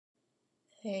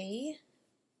Hey,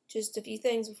 just a few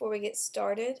things before we get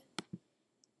started.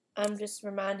 I'm just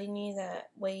reminding you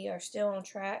that we are still on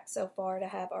track so far to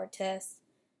have our test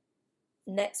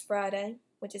next Friday,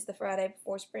 which is the Friday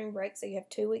before spring break, so you have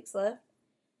 2 weeks left.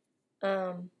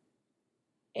 And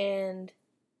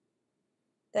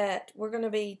that we're going to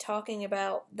be talking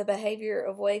about the behavior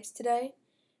of waves today.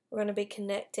 We're going to be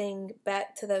connecting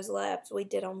back to those labs we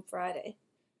did on Friday.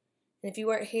 And if you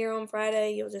weren't here on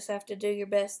Friday, you'll just have to do your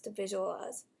best to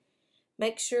visualize.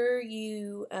 Make sure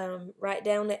you write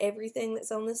down everything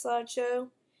that's on this slideshow.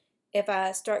 If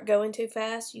I start going too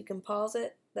fast, you can pause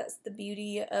it. That's the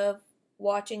beauty of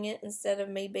watching it instead of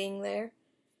me being there.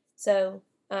 So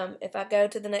if I go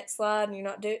to the next slide and you're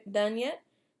not done yet,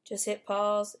 just hit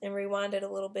pause and rewind it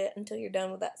a little bit until you're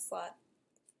done with that slide.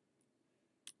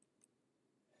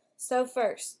 So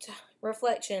first,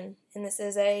 reflection, and this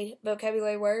is a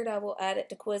vocabulary word. I will add it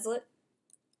to Quizlet.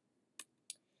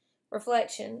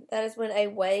 Reflection, that is when a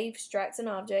wave strikes an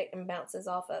object and bounces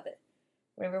off of it.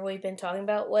 Remember, we've been talking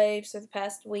about waves for the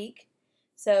past week.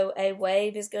 So a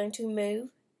wave is going to move,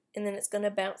 and then it's going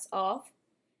to bounce off.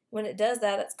 When it does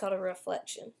that, it's called a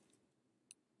reflection.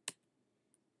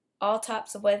 All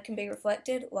types of wave can be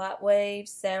reflected: light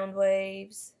waves, sound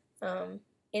waves,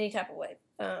 any type of wave.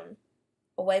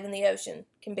 A wave in the ocean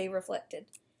can be reflected.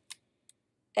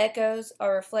 Echoes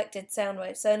are reflected sound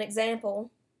waves. So an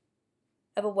example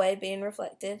of a wave being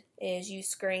reflected is you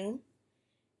scream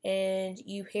and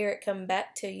you hear it come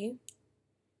back to you.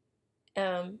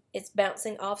 It's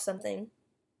bouncing off something.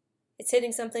 It's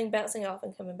hitting something, bouncing off,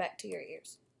 and coming back to your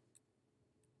ears.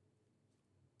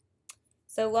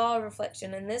 So law of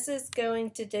reflection, and this is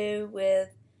going to do with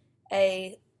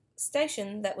a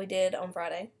station that we did on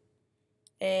Friday.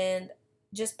 And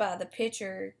just by the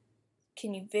picture,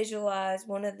 can you visualize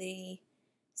one of the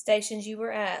stations you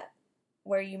were at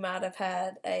where you might have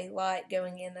had a light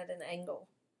going in at an angle?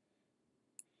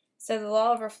 So the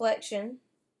law of reflection,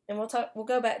 and we'll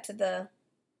go back to the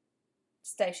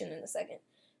station in a second,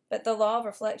 but the law of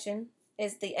reflection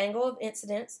is the angle of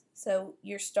incidence, so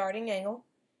your starting angle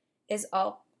is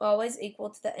always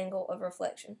equal to the angle of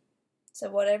reflection. So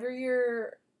whatever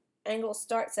your angle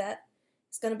starts at,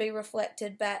 it's going to be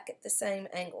reflected back at the same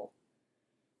angle.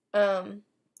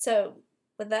 So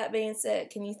with that being said,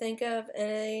 can you think of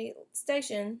a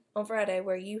station on Friday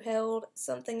where you held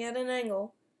something at an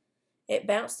angle, it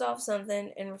bounced off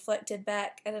something, and reflected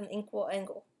back at an equal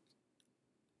angle?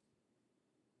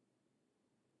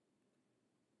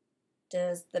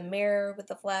 Does the mirror with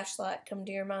the flashlight come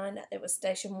to your mind? It was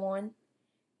station 1.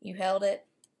 You held it.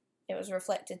 It was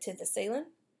reflected to the ceiling.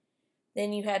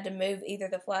 Then you had to move either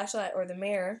the flashlight or the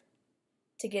mirror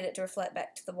to get it to reflect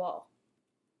back to the wall.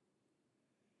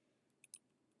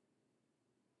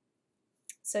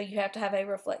 So you have to have a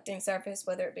reflecting surface,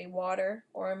 whether it be water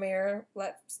or a mirror,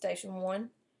 like station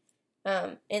 1.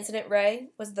 Incident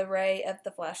ray was the ray of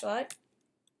the flashlight.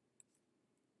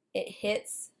 It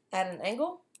hits at an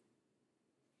angle,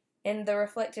 and the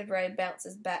reflected ray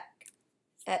bounces back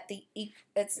at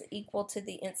it's equal to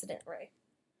the incident ray.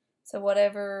 So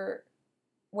wherever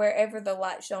the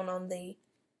light shone on the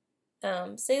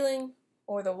ceiling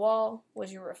or the wall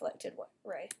was your reflected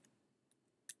ray.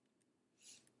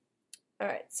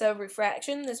 Alright, so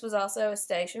refraction, this was also a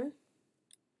station.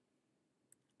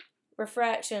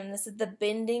 Refraction, this is the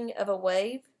bending of a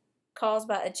wave caused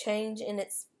by a change in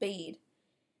its speed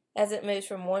as it moves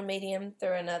from one medium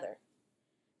through another.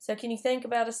 So can you think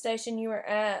about a station you were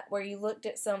at where you looked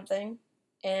at something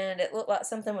and it looked like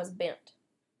something was bent?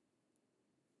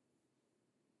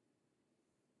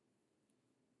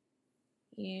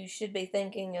 You should be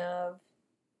thinking of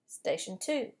station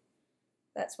 2.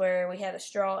 That's where we had a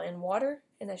straw in water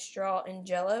and a straw in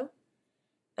jello.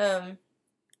 The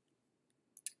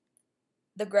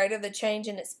greater the change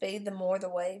in its speed, the more the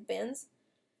wave bends.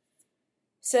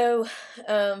 So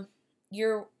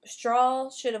your straw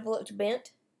should have looked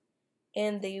bent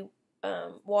in the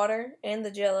water and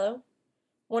the jello.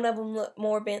 One of them looked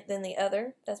more bent than the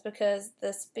other. That's because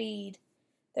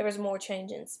there was more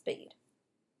change in speed.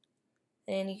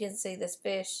 And you can see this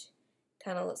fish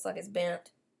kind of looks like it's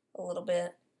bent a little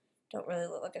bit. Don't really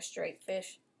look like a straight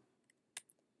fish.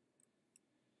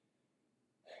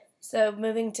 So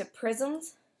moving to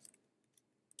prisms.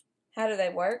 How do they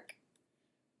work?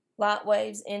 Light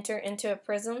waves enter into a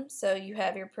prism. So you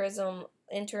have your prism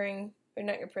entering, or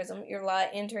not your prism, your light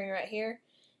entering right here.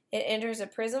 It enters a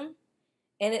prism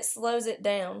and it slows it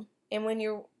down. And when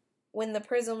the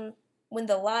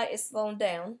light is slowed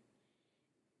down,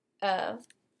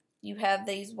 you have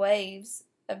these waves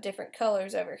of different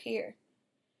colors over here.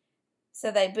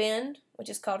 So they bend, which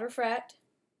is called refract,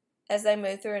 as they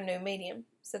move through a new medium.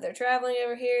 So they're traveling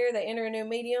over here, they enter a new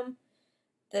medium,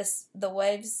 the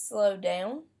waves slow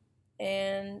down,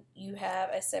 and you have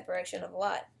a separation of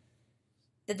light.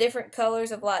 The different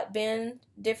colors of light bend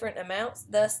different amounts,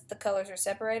 thus the colors are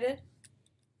separated.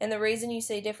 And the reason you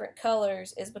see different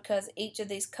colors is because each of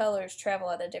these colors travel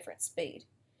at a different speed.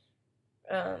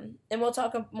 And we'll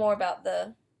talk more about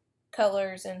the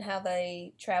colors and how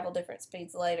they travel different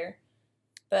speeds later.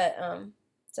 But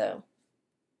so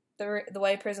the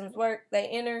way prisms work, they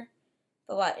enter,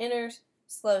 the light enters,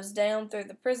 slows down through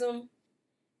the prism,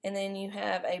 and then you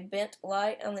have a bent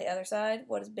light on the other side.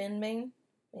 What does bend mean?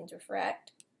 It means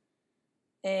refract.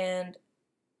 And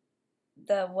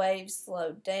the waves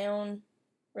slow down,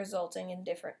 resulting in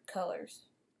different colors.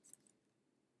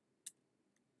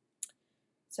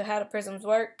 So how do prisms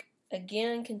work?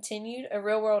 Again, continued, a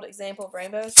real-world example of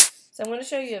rainbows. So I'm going to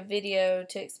show you a video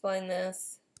to explain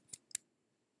this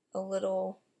a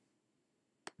little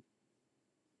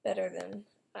better than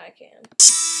I can.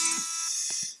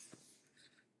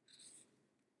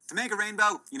 To make a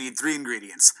rainbow, you need 3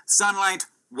 ingredients: sunlight,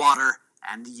 water,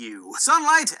 and you.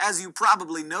 Sunlight, as you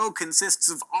probably know, consists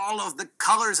of all of the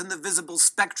colors in the visible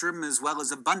spectrum, as well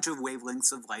as a bunch of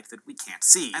wavelengths of light that we can't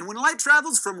see. And when light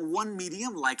travels from one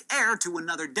medium, like air, to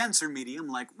another denser medium,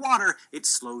 like water, it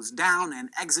slows down and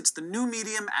exits the new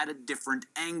medium at a different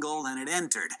angle than it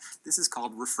entered. This is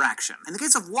called refraction. In the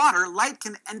case of water, light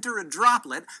can enter a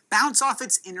droplet, bounce off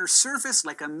its inner surface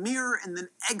like a mirror, and then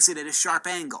exit at a sharp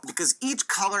angle. Because each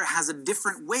color has a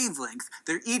different wavelength,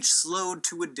 they're each slowed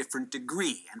to a different degree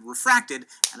and refracted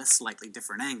at a slightly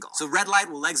different angle. So red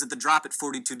light will exit the drop at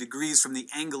 42 degrees from the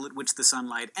angle at which the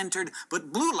sunlight entered,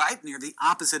 but blue light, near the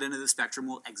opposite end of the spectrum,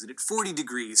 will exit at 40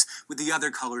 degrees, with the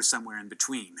other colors somewhere in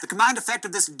between. The combined effect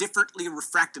of this differently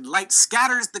refracted light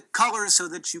scatters the colors so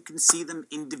that you can see them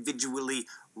individually.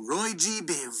 Roy G.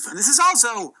 Biv. And this is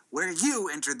also where you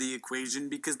enter the equation,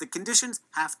 because the conditions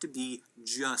have to be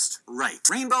just right.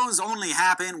 Rainbows only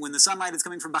happen when the sunlight is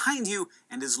coming from behind you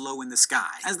and is low in the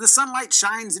sky. As the sunlight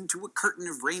shines into a curtain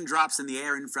of raindrops in the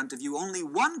air in front of you, only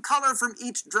one color from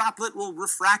each droplet will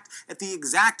refract at the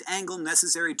exact angle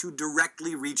necessary to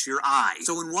directly reach your eye.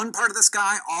 So in one part of the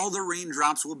sky, all the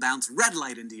raindrops will bounce red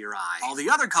light into your eye. All the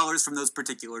other colors from those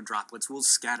particular droplets will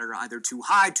scatter either too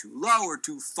high, too low, or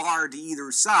too far to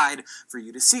either side for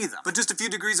you to see them. But just a few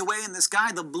degrees away in the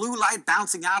sky, the blue light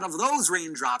bouncing out of those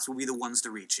raindrops will be the ones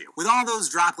to reach you. With all those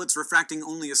droplets refracting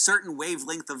only a certain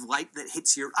wavelength of light that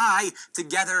hits your eye,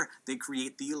 together they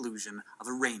create the illusion of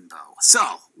a rainbow.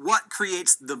 So, what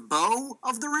creates the bow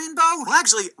of the rainbow? Well,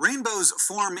 actually, rainbows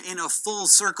form in a full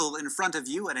circle in front of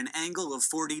you at an angle of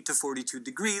 40 to 42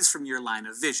 degrees from your line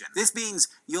of vision. This means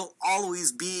you'll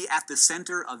always be at the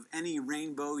center of any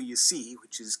rainbow you see,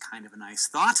 which is kind of a nice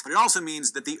thought, but it also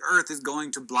means that the Earth is going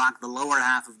to block the lower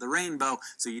half of the rainbow,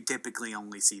 so you typically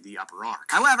only see the upper arc.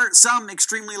 However, some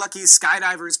extremely lucky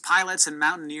skydivers, pilots, and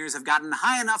mountaineers have gotten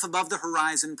high enough above the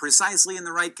horizon, precisely in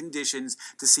the right conditions,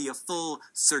 to see a full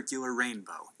circular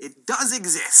rainbow. It does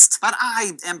exist, but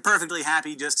I am perfectly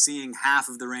happy just seeing half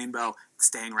of the rainbow,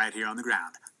 staying right here on the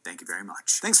ground. Thank you very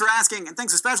much. Thanks for asking, and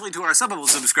thanks especially to our Subbable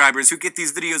subscribers who get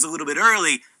these videos a little bit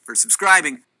early for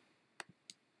subscribing.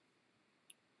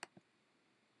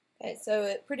 Okay, so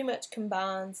it pretty much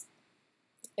combines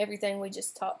everything we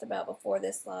just talked about before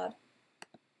this slide.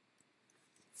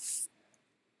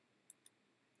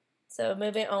 So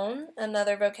moving on,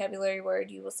 another vocabulary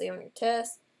word you will see on your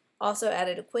test, also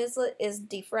added a Quizlet, is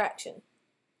diffraction.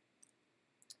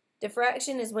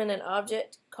 Diffraction is when an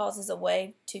object causes a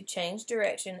wave to change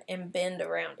direction and bend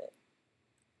around it.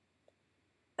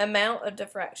 Amount of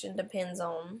diffraction depends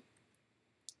on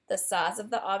the size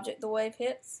of the object the wave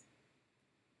hits,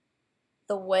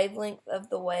 the wavelength of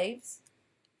the waves,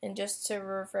 and just to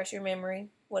refresh your memory,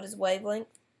 what is wavelength?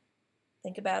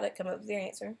 Think about it, come up with your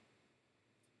answer.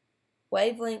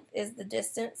 Wavelength is the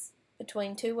distance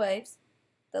between two waves,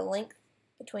 the length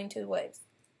between two waves.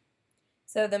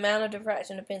 So the amount of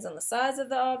diffraction depends on the size of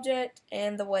the object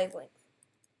and the wavelength.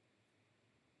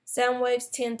 Sound waves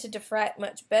tend to diffract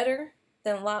much better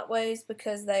than light waves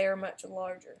because they are much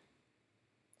larger.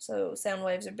 So sound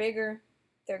waves are bigger,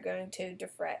 they're going to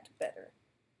diffract better.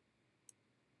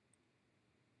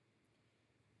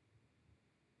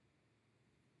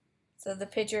 So the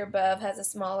picture above has a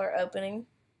smaller opening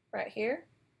right here.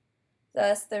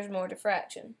 Thus, there's more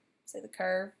diffraction. See the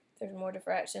curve? There's more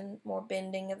diffraction, more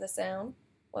bending of the sound.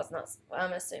 Well, it's not,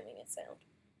 I'm assuming it's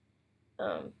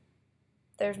sound.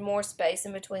 There's more space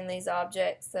in between these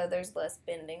objects, so there's less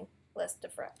bending, less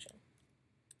diffraction.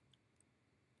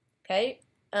 Okay,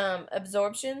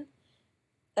 absorption.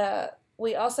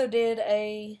 We also did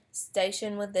a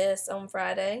station with this on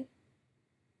Friday.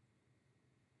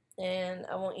 and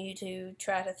I want you to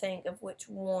try to think of which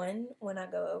one when I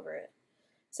go over it.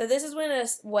 So this is when a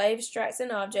wave strikes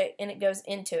an object and it goes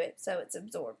into it, so it's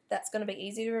absorbed. That's going to be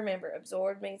easy to remember.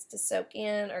 Absorbed means to soak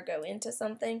in or go into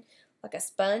something, like a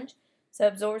sponge. So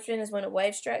absorption is when a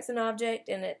wave strikes an object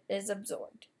and it is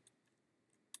absorbed.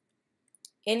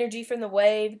 Energy from the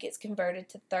wave gets converted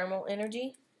to thermal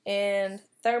energy, and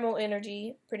thermal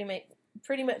energy pretty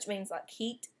much means like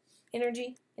heat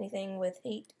energy, anything with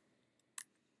heat.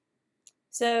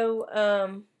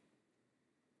 So,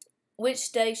 which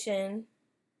station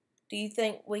do you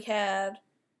think we had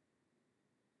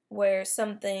where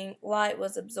something light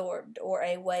was absorbed or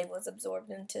a wave was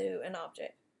absorbed into an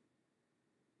object?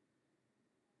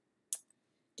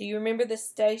 Do you remember the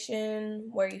station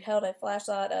where you held a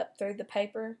flashlight up through the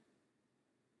paper?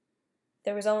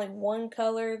 There was only one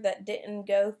color that didn't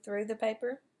go through the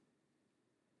paper.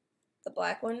 The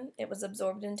black one, it was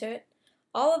absorbed into it.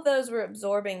 All of those were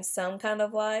absorbing some kind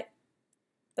of light,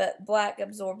 but black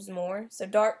absorbs more. So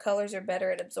dark colors are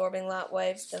better at absorbing light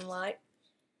waves than light.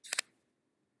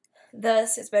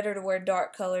 Thus, it's better to wear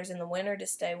dark colors in the winter to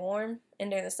stay warm. And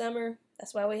during the summer,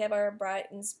 that's why we have our bright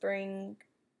and spring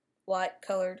light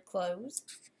colored clothes.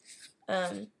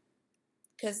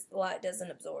 Because light doesn't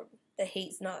absorb. The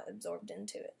heat's not absorbed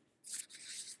into it.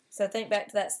 So think back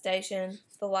to that station.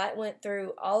 The light went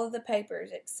through all of the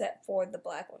papers except for the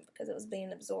black one because it was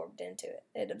being absorbed into it.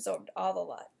 It absorbed all the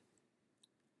light.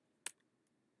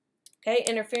 Okay,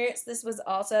 interference. This was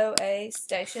also a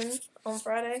station on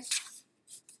Friday.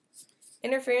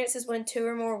 Interference is when two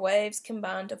or more waves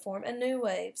combine to form a new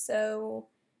wave. So,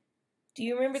 do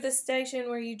you remember the station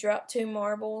where you dropped two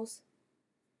marbles?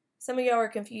 Some of y'all are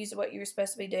confused what you were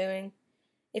supposed to be doing.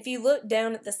 If you look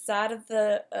down at the side of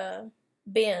the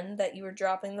bin that you were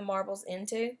dropping the marbles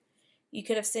into, you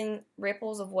could have seen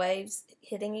ripples of waves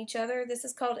hitting each other. This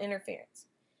is called interference.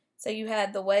 So you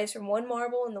had the waves from one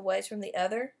marble and the waves from the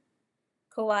other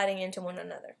colliding into one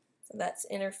another. So that's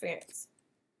interference.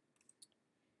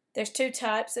 There's two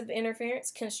types of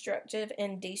interference, constructive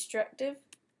and destructive.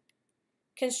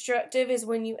 Constructive is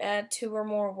when you add two or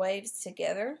more waves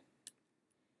together.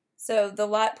 So the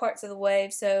light parts of the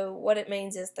wave, so what it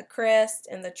means is the crest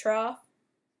and the trough.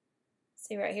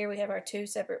 See right here we have our two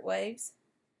separate waves.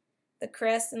 The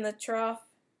crest and the trough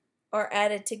are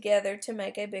added together to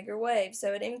make a bigger wave.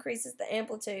 So it increases the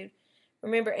amplitude.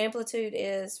 Remember, amplitude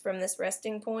is from this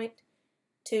resting point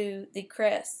to the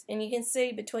crest. And you can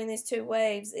see between these two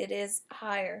waves, it is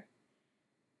higher.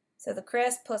 So the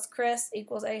crest plus crest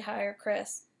equals a higher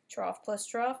crest. Trough plus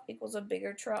trough equals a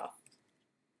bigger trough.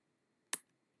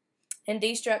 And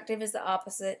destructive is the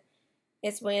opposite.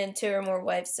 It's when two or more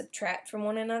waves subtract from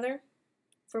one another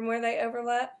from where they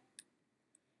overlap.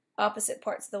 Opposite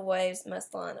parts of the waves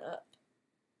must line up.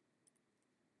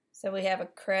 So we have a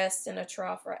crest and a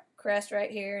trough, crest right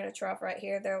here and a trough right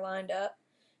here. They're lined up.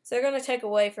 So they're going to take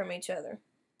away from each other.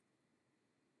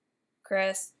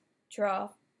 Crest,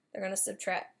 trough, they're going to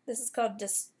subtract. This is called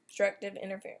destructive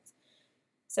interference.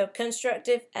 So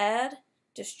constructive, add,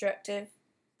 destructive,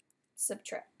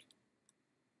 subtract.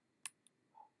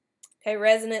 Okay,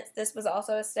 resonance. This was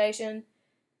also a station.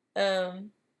 Y'all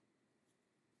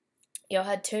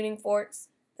had tuning forks.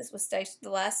 This was the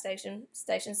last station,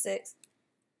 station 6.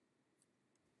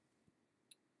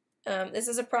 This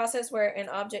is a process where an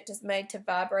object is made to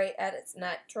vibrate at its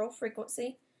natural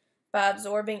frequency by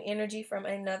absorbing energy from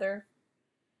another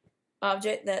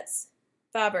object that's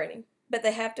vibrating. But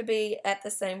they have to be at the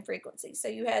same frequency. So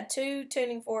you had two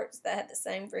tuning forks that had the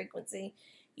same frequency.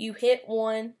 You hit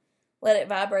one, let it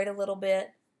vibrate a little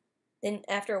bit. Then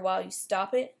after a while you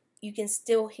stop it. You can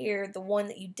still hear the one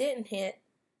that you didn't hit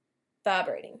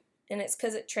vibrating. And it's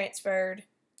because it transferred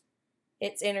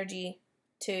its energy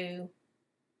to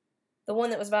the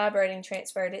one that was vibrating,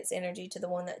 transferred its energy to the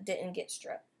one that didn't get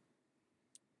struck.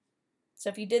 So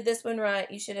if you did this one right,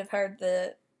 you should have heard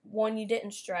the one you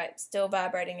didn't strike still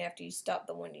vibrating after you stopped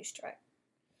the one you struck.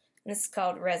 And this is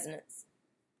called resonance.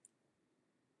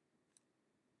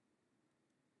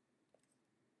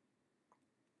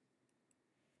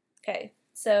 Okay,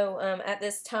 so at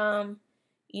this time,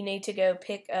 you need to go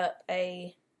pick up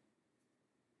a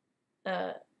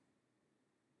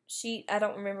sheet. I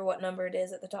don't remember what number it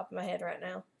is at the top of my head right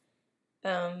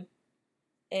now.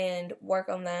 And work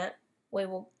on that. We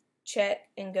will check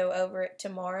and go over it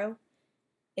tomorrow.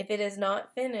 If it is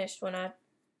not finished when I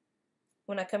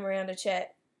come around to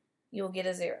check, you will get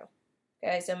a 0.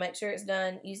 Okay, so make sure it's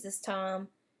done. Use this time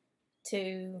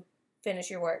to finish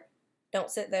your work.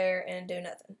 Don't sit there and do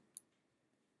nothing.